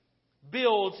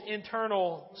builds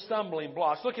internal stumbling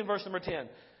blocks. Look in verse number 10.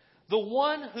 The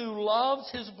one who loves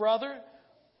his brother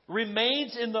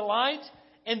remains in the light,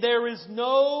 and there is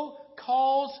no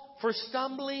cause for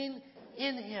stumbling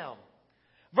in him.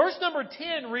 Verse number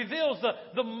 10 reveals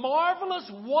the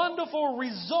marvelous, wonderful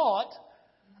result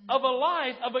of a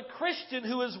life of a Christian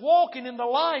who is walking in the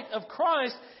light of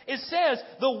Christ. It says,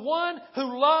 the one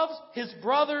who loves his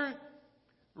brother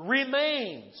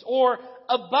remains or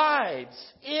abides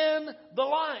in the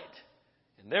light,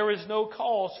 and there is no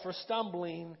cause for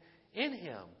stumbling in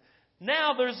him.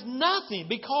 Now there's nothing,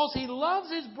 because he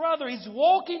loves his brother, he's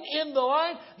walking in the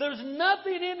light, there's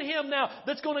nothing in him now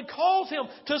that's going to cause him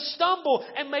to stumble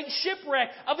and make shipwreck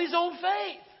of his own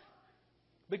faith,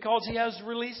 because he has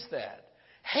released that.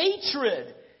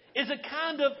 Hatred is a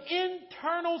kind of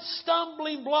internal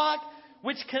stumbling block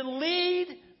which can lead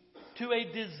to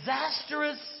a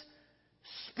disastrous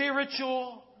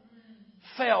spiritual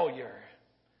failure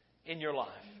in your life.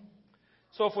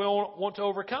 So if we want to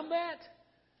overcome that,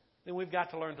 then we've got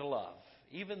to learn to love,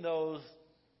 even those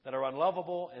that are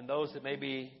unlovable and those that may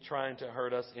be trying to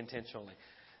hurt us intentionally.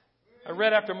 I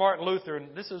read after Martin Luther,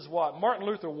 and this is what Martin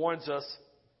Luther warns us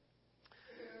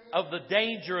of the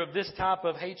danger of this type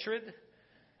of hatred.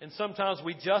 And sometimes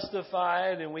we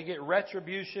justify it and we get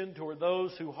retribution toward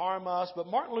those who harm us. But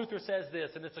Martin Luther says this,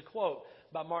 and it's a quote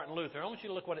by Martin Luther. I want you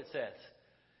to look what it says.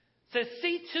 It says,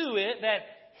 see to it that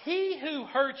he who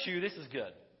hurts you, this is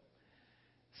good.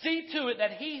 See to it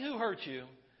that he who hurts you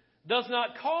does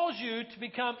not cause you to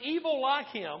become evil like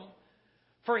him,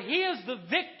 for he is the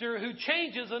victor who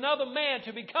changes another man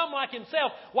to become like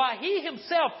himself, while he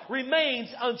himself remains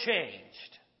unchanged.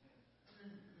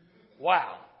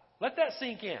 Wow. Let that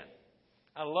sink in.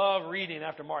 I love reading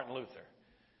after Martin Luther.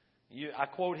 I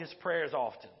quote his prayers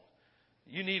often.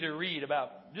 You need to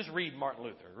just read Martin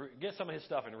Luther. Get some of his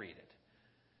stuff and read it.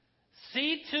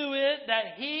 See to it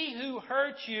that he who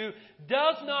hurts you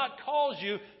does not cause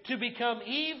you to become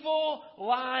evil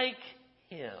like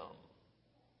him.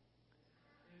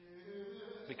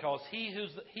 Because he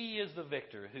is the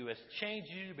victor who has changed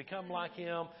you to become like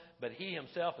him, but he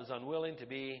himself is unwilling to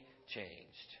be changed.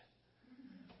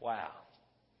 Wow.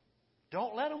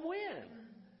 Don't let them win.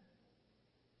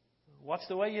 What's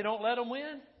the way you don't let them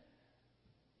win?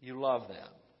 You love them.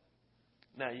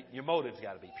 Now, your motive's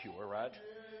got to be pure, right?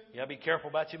 You got to be careful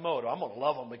about your motive. I'm going to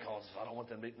love them because I don't want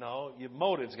them to be... No, your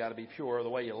motive's got to be pure the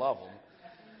way you love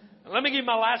them. Let me give you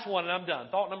my last one and I'm done.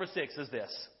 Thought number 6 is this.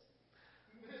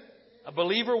 A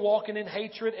believer walking in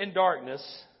hatred and darkness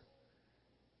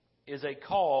is a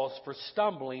cause for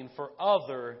stumbling for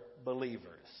other believers.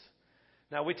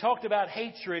 Now, we talked about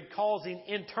hatred causing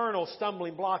internal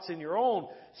stumbling blocks in your own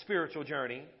spiritual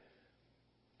journey.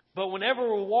 But whenever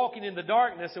we're walking in the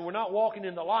darkness and we're not walking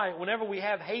in the light, whenever we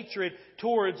have hatred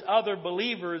towards other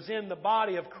believers in the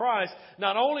body of Christ,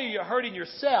 not only are you hurting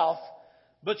yourself,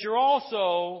 but you're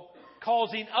also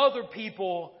causing other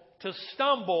people to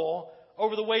stumble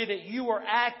over the way that you are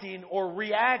acting or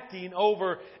reacting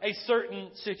over a certain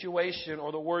situation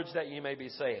or the words that you may be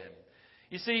saying.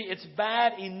 You see, it's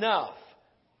bad enough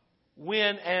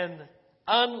when an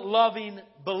unloving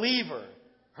believer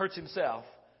hurts himself.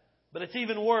 But it's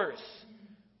even worse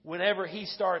whenever he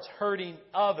starts hurting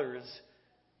others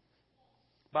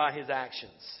by his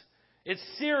actions. It's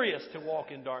serious to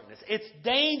walk in darkness. It's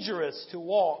dangerous to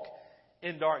walk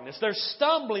in darkness. There's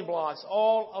stumbling blocks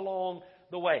all along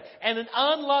the way. And an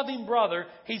unloving brother,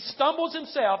 he stumbles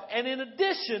himself, and in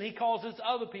addition, he causes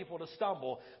other people to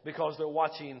stumble because they're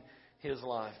watching his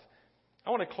life. I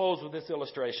want to close with this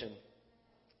illustration.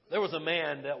 There was a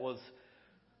man that was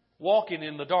walking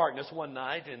in the darkness one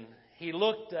night, and he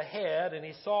looked ahead and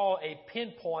he saw a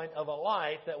pinpoint of a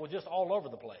light that was just all over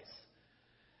the place.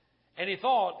 And he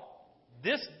thought,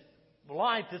 this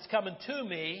light that's coming to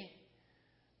me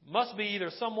must be either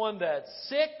someone that's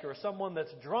sick or someone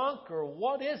that's drunk, or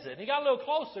what is it? And he got a little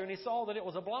closer and he saw that it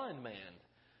was a blind man.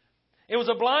 It was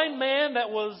a blind man that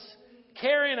was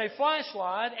carrying a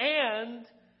flashlight and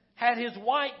had his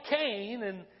white cane,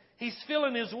 and he's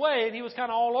feeling his way, and he was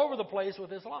kind of all over the place with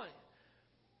his light.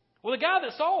 Well, the guy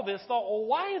that saw this thought, well,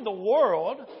 why in the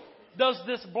world does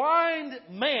this blind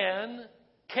man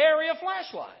carry a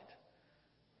flashlight?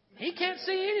 He can't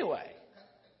see anyway.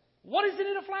 What does he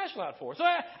need a flashlight for? So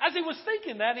as he was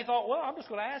thinking that, he thought, well, I'm just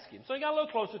going to ask him. So he got a little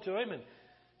closer to him, and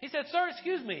he said, sir,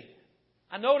 excuse me.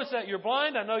 I noticed that you're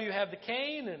blind. I know you have the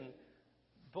cane,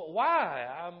 but why?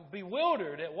 I'm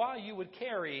bewildered at why you would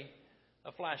carry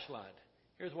a flashlight.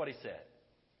 Here's what he said.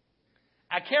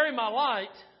 I carry my light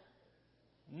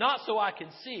not so I can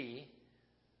see,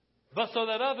 but so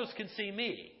that others can see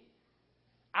me.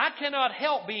 I cannot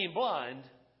help being blind,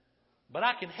 but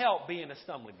I can help being a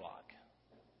stumbling block.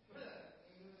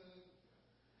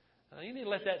 Now, you need to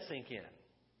let that sink in.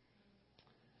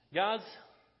 Guys,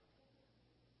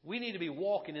 we need to be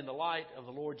walking in the light of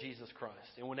the Lord Jesus Christ.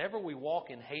 And whenever we walk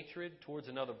in hatred towards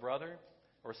another brother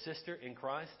or sister in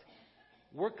Christ,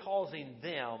 we're causing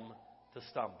them to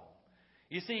stumble.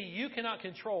 You see, you cannot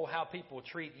control how people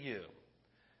treat you.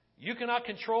 You cannot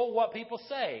control what people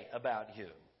say about you.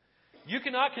 You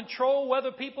cannot control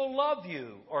whether people love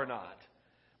you or not.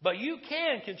 But you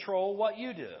can control what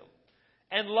you do.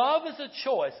 And love is a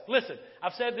choice. Listen,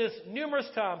 I've said this numerous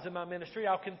times in my ministry.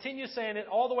 I'll continue saying it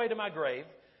all the way to my grave.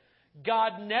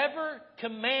 God never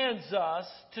commands us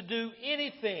to do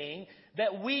anything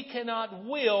that we cannot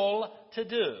will to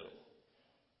do.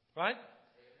 Right?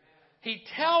 He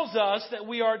tells us that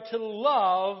we are to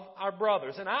love our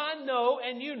brothers. And I know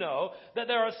and you know that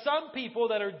there are some people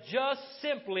that are just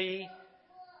simply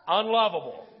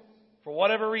unlovable for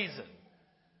whatever reason.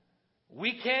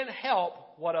 We can't help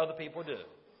what other people do.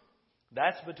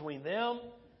 That's between them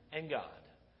and God.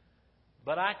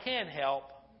 But I can help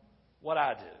what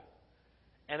I do.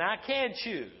 And I can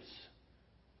choose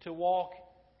to walk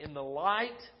in the light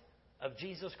of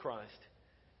Jesus Christ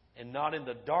and not in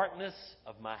the darkness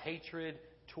of my hatred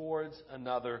towards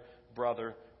another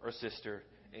brother or sister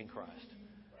in Christ.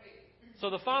 So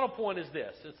the final point is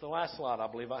this. It's the last slide I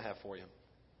believe I have for you.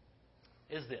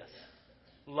 Is this.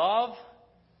 Love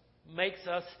makes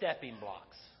us stepping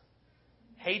blocks.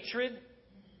 Hatred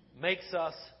makes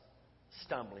us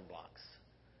stumbling blocks.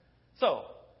 So,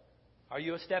 are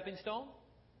you a stepping stone?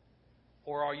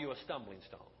 Or are you a stumbling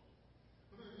stone?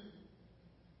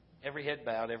 Every head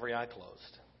bowed, every eye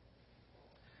closed.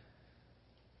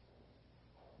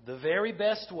 The very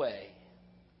best way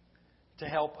to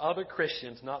help other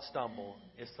Christians not stumble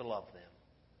is to love them.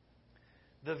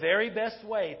 The very best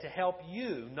way to help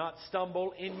you not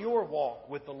stumble in your walk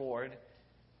with the Lord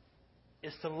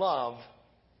is to love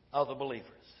other believers.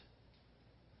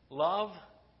 Love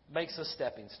makes us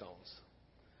stepping stones.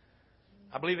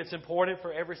 I believe it's important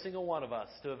for every single one of us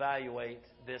to evaluate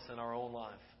this in our own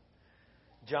life.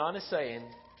 John is saying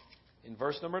in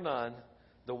verse number 9,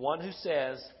 the one who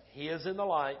says he is in the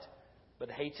light but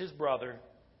hates his brother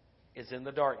is in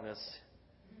the darkness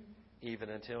even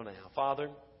until now. Father,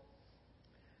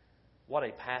 what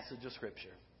a passage of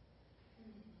Scripture.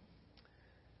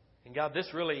 And God, this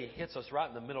really hits us right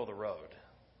in the middle of the road.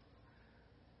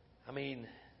 I mean,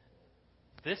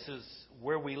 this is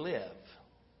where we live.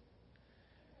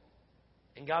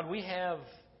 And God, we have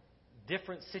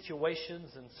different situations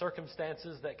and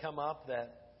circumstances that come up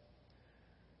that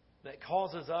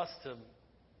causes us to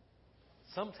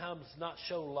sometimes not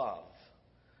show love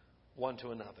one to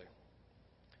another.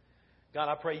 God,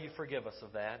 I pray you forgive us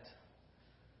of that.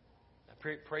 I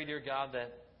pray, dear God,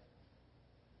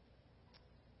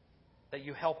 that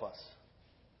you help us.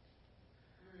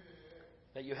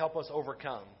 That you help us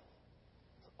overcome.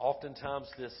 Oftentimes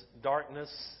this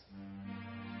darkness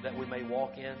that we may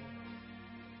walk in.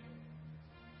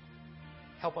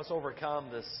 Help us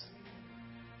overcome this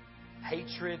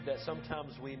hatred that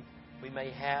sometimes we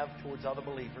may have towards other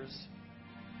believers.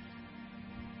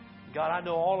 God, I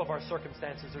know all of our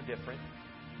circumstances are different.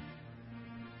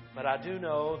 But I do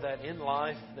know that in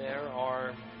life there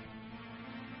are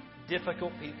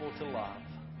difficult people to love.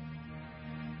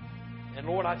 And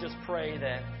Lord, I just pray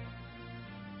that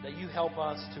you help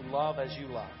us to love as you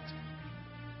loved.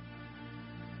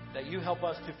 That you help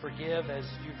us to forgive as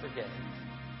you forgave.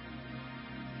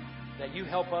 That you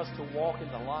help us to walk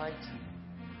in the light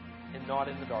and not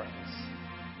in the darkness.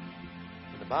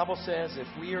 And the Bible says if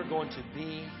we are going to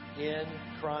be in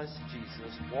Christ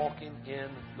Jesus, walking in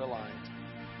the light,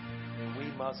 then we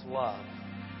must love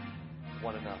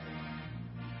one another.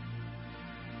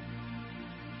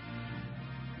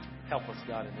 Help us,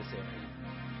 God, in this area.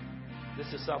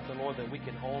 This is something, Lord, that we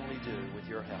can only do with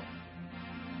your help.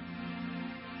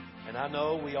 And I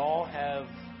know we all have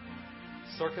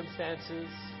circumstances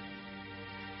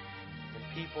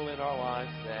and people in our life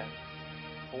that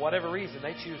for whatever reason,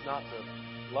 they choose not to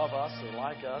love us or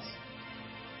like us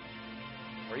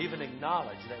or even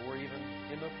acknowledge that we're even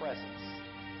in their presence.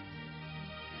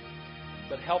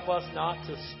 But help us not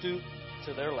to stoop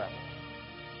to their level.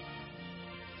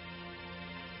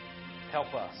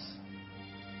 Help us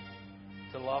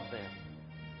to love them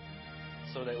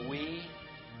so that we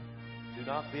do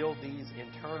not build these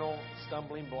internal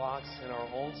stumbling blocks in our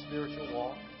own spiritual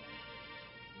walk.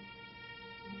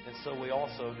 And so we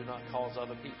also do not cause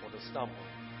other people to stumble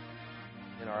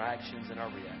in our actions and our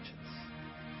reactions.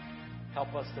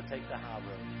 Help us to take the high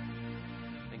road.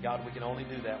 And God, we can only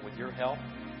do that with your help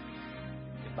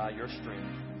and by your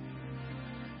strength.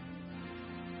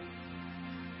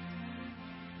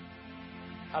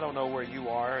 I don't know where you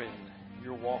are in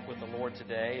your walk with the Lord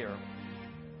today, or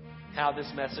how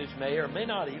this message may or may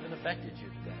not even affected you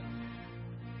today.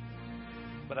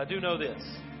 But I do know this.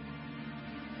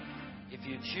 If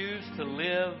you choose to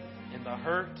live in the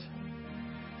hurt,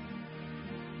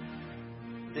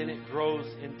 then it grows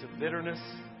into bitterness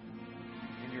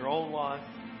in your own life,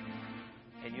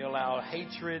 and you allow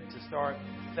hatred to start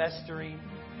festering.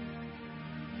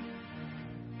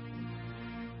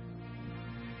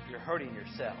 You're hurting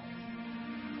yourself.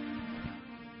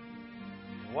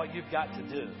 And what you've got to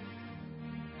do,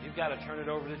 you've got to turn it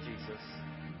over to Jesus.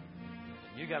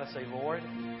 And you've got to say, Lord,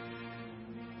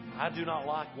 I do not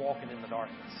like walking in the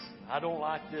darkness. I don't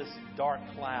like this dark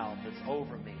cloud that's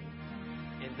over me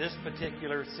in this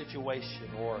particular situation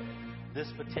or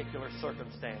this particular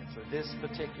circumstance or this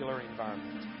particular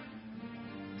environment.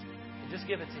 And just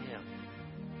give it to Him.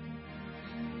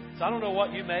 So I don't know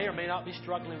what you may or may not be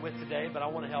struggling with today, but I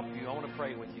want to help you. I want to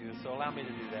pray with you. So allow me to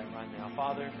do that right now.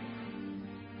 Father,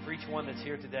 for each one that's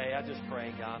here today, I just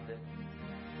pray, God, that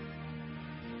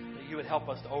you would help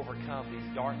us to overcome these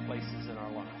dark places in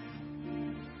our life.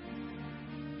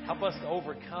 Help us to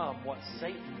overcome what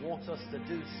Satan wants us to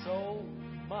do so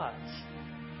much,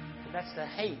 and that's to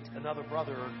hate another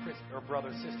brother or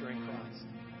brother, sister in Christ.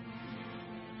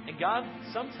 And God,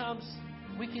 sometimes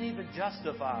we can even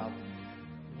justify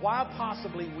why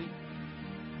possibly we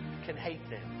can hate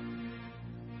them.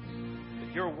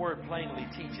 But your word plainly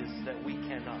teaches that we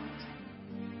cannot.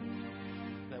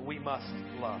 That we must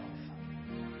love.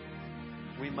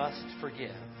 We must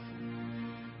forgive.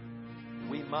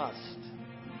 We must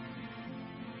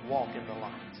walk in the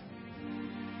light.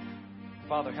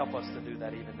 Father, help us to do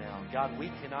that even now. God,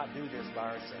 we cannot do this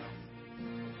by ourselves.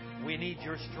 We need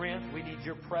your strength. We need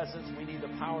your presence. We need the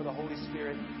power of the Holy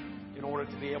Spirit in order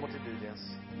to be able to do this.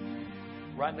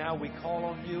 Right now, we call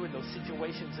on you in those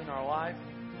situations in our life.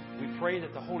 We pray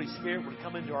that the Holy Spirit would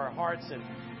come into our hearts and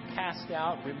cast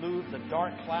out, remove the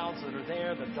dark clouds that are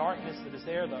there, the darkness that is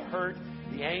there, the hurt,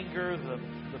 the anger, the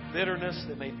bitterness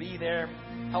that may be there.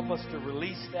 Help us to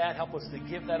release that. Help us to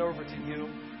give that over to you.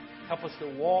 Help us to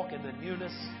walk in the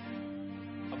newness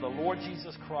of the Lord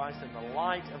Jesus Christ and the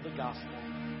light of the gospel,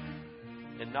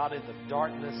 and not in the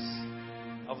darkness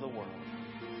of the world.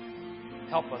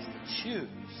 Help us to choose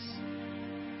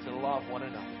to love one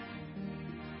another.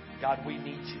 God, we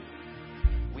need you.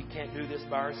 We can't do this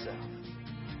by ourselves.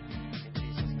 In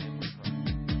Jesus' name we pray.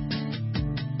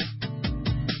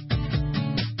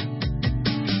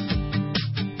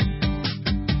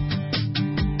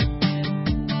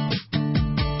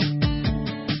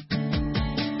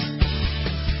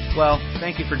 Well,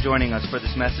 thank you for joining us for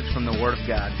this message from the Word of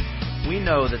God. We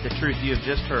know that the truth you have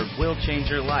just heard will change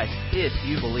your life if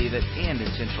you believe it and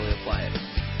intentionally apply it.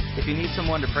 If you need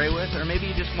someone to pray with, or maybe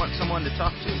you just want someone to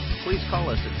talk to, please call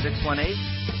us at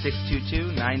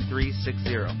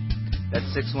 618-622-9360. That's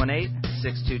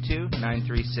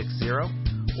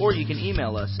 618-622-9360. Or you can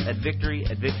email us at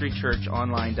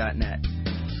victory@victorychurchonline.net.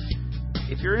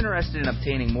 If you're interested in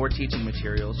obtaining more teaching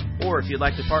materials, or if you'd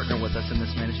like to partner with us in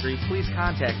this ministry, please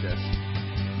contact us.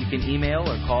 You can email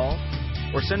or call,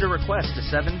 or send a request to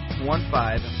 715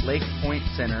 Lake Point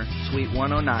Center, Suite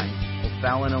 109,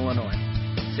 O'Fallon, Illinois,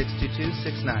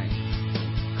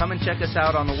 62269. Come and check us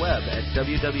out on the web at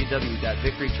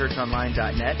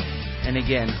www.victorychurchonline.net. And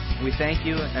again, we thank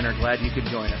you and are glad you could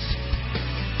join us.